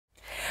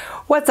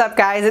What's up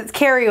guys, it's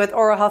Carrie with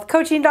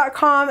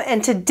oralhealthcoaching.com,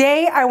 and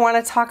today I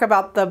want to talk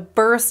about the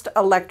Burst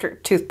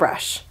electric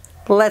toothbrush.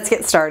 Let's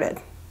get started.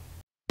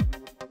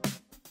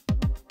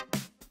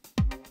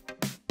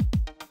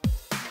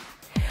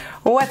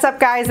 What's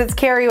up guys, it's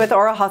Carrie with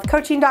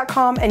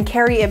oralhealthcoaching.com and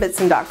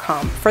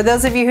Ibbetson.com. For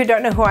those of you who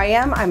don't know who I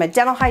am, I'm a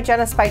dental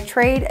hygienist by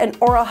trade and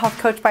oral health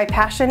coach by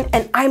passion,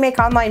 and I make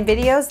online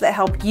videos that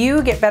help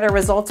you get better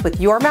results with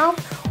your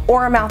mouth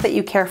or a mouth that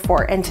you care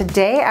for. And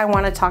today I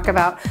want to talk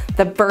about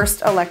the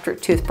Burst electric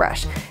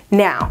toothbrush.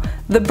 Now,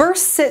 the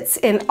Burst sits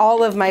in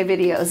all of my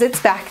videos. It's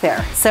back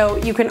there. So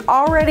you can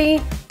already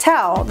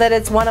tell that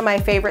it's one of my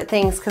favorite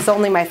things because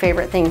only my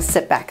favorite things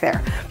sit back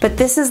there. But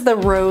this is the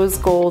rose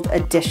gold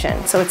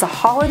edition. So it's a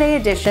holiday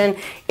edition.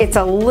 It's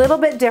a little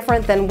bit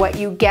different than what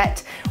you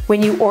get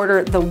when you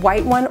order the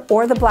white one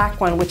or the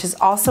black one, which is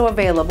also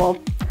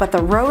available. But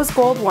the rose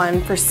gold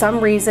one, for some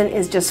reason,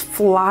 is just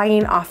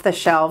flying off the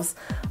shelves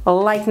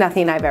like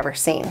nothing I've ever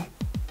seen.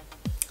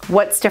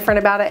 What's different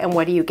about it and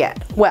what do you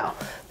get? Well,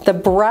 the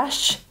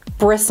brush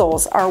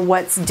bristles are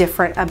what's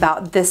different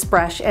about this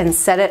brush and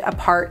set it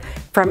apart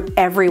from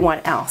everyone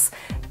else.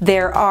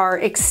 There are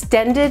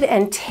extended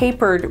and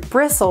tapered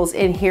bristles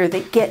in here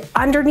that get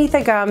underneath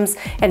the gums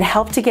and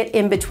help to get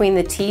in between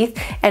the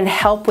teeth and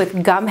help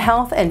with gum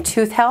health and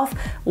tooth health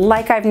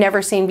like I've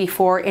never seen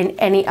before in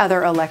any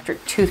other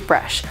electric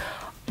toothbrush.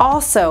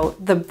 Also,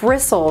 the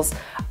bristles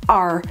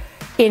are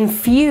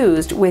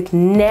infused with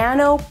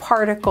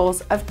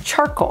nanoparticles of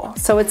charcoal.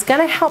 So it's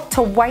going to help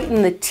to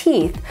whiten the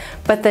teeth,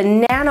 but the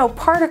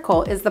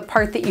nanoparticle is the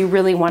part that you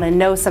really want to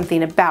know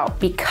something about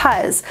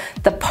because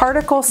the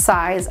particle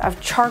size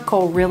of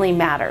charcoal really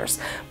matters.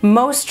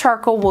 Most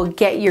charcoal will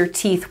get your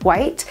teeth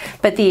white,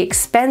 but the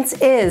expense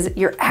is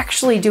you're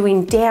actually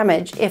doing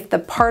damage if the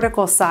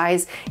particle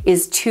size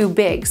is too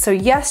big. So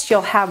yes,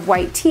 you'll have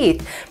white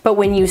teeth, but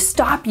when you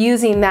stop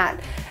using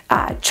that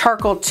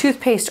charcoal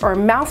toothpaste or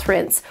mouth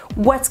rinse,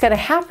 what's going to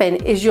happen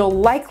is you'll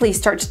likely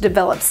start to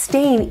develop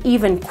stain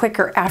even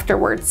quicker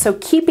afterwards. So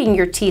keeping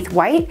your teeth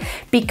white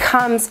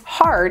becomes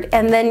hard,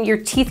 and then your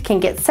teeth can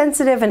get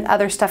sensitive and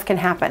other stuff can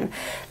happen.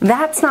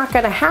 That's not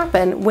going to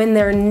happen when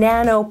they're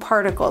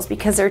nanoparticles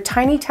because they're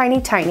tiny, tiny,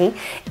 tiny,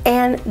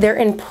 and they're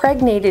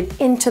impregnated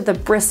into the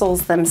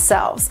bristles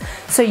themselves.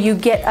 So you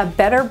get a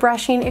better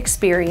brushing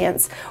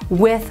experience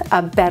with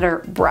a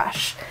better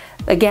brush.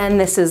 Again,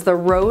 this is the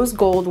rose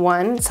gold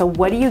one. So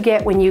what do you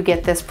get when you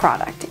get this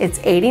product? It's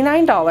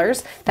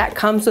 $89. That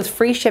comes with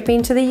free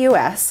shipping to the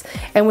US.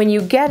 And when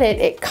you get it,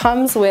 it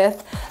comes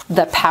with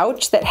the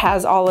pouch that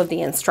has all of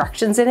the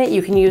instructions in it.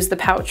 You can use the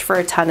pouch for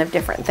a ton of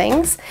different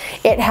things.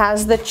 It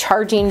has the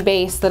charging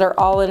base that are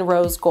all in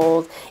rose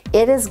gold.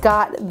 It has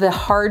got the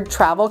hard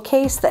travel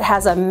case that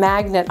has a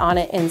magnet on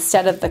it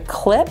instead of the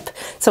clip.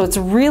 So it's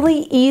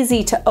really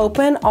easy to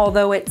open,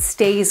 although it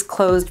stays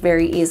closed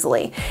very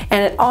easily.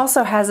 And it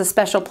also has a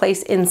special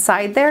place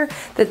inside there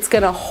that's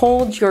going to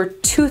hold your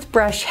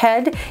toothbrush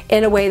head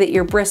in a way that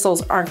your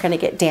bristles aren't going to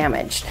get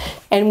damaged.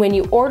 And when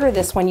you order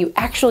this one, you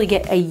actually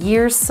get a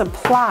year's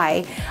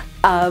supply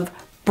of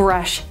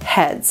brush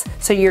heads.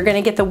 So you're going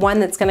to get the one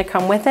that's going to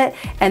come with it,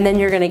 and then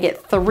you're going to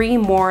get 3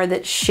 more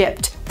that's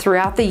shipped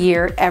throughout the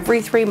year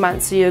every 3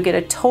 months. So you'll get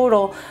a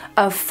total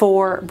of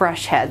 4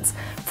 brush heads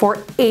for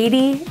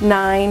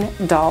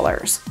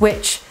 $89,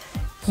 which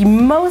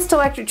most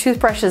electric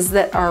toothbrushes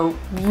that are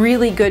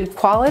really good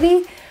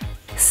quality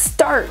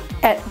start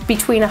at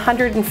between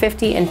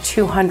 $150 and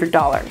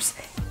 $200.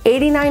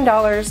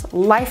 $89,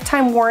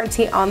 lifetime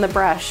warranty on the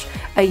brush,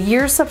 a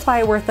year's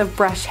supply worth of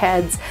brush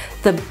heads,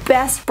 the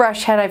best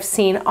brush head I've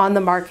seen on the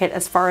market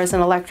as far as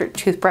an electric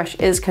toothbrush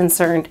is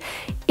concerned.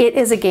 It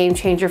is a game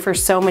changer for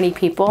so many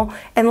people.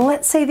 And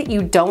let's say that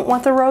you don't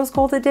want the rose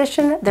gold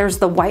edition, there's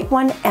the white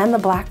one and the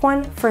black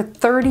one for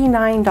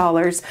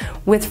 $39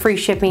 with free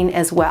shipping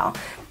as well.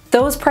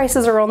 Those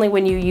prices are only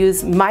when you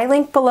use my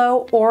link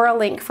below or a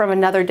link from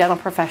another dental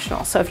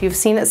professional. So if you've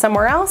seen it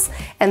somewhere else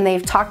and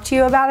they've talked to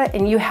you about it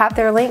and you have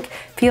their link,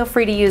 feel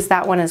free to use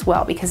that one as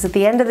well, because at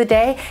the end of the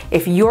day,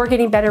 if you're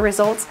getting better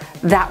results,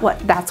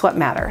 that's what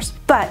matters.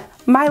 But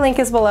my link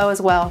is below as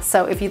well,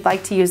 so if you'd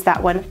like to use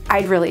that one,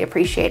 I'd really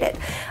appreciate it.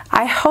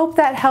 I hope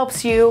that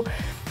helps you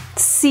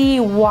see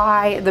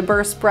why the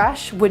Burst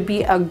brush would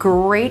be a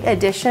great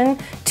addition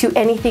to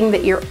anything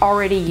that you're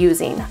already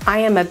using. I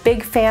am a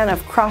big fan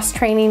of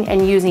cross-training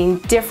and using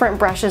different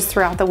brushes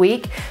throughout the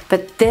week,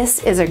 but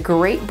this is a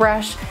great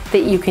brush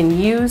that you can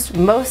use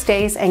most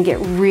days and get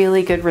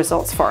really good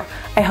results for.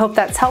 I hope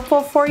that's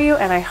helpful for you,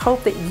 and I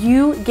hope that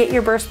you get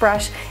your Burst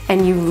brush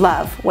and you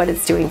love what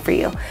it's doing for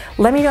you.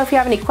 Let me know if you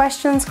have any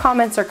questions,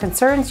 comments, or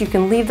concerns. You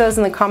can leave those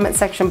in the comment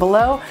section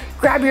below.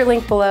 Grab your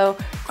link below,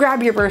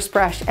 grab your Burst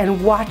brush,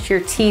 and watch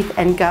your teeth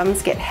and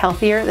gums get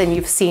healthier than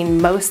you've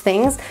seen most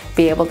things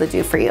be able to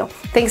do for you.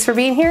 Thanks for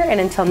being here, and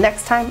until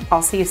next time,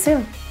 I'll see you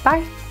soon.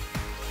 Bye.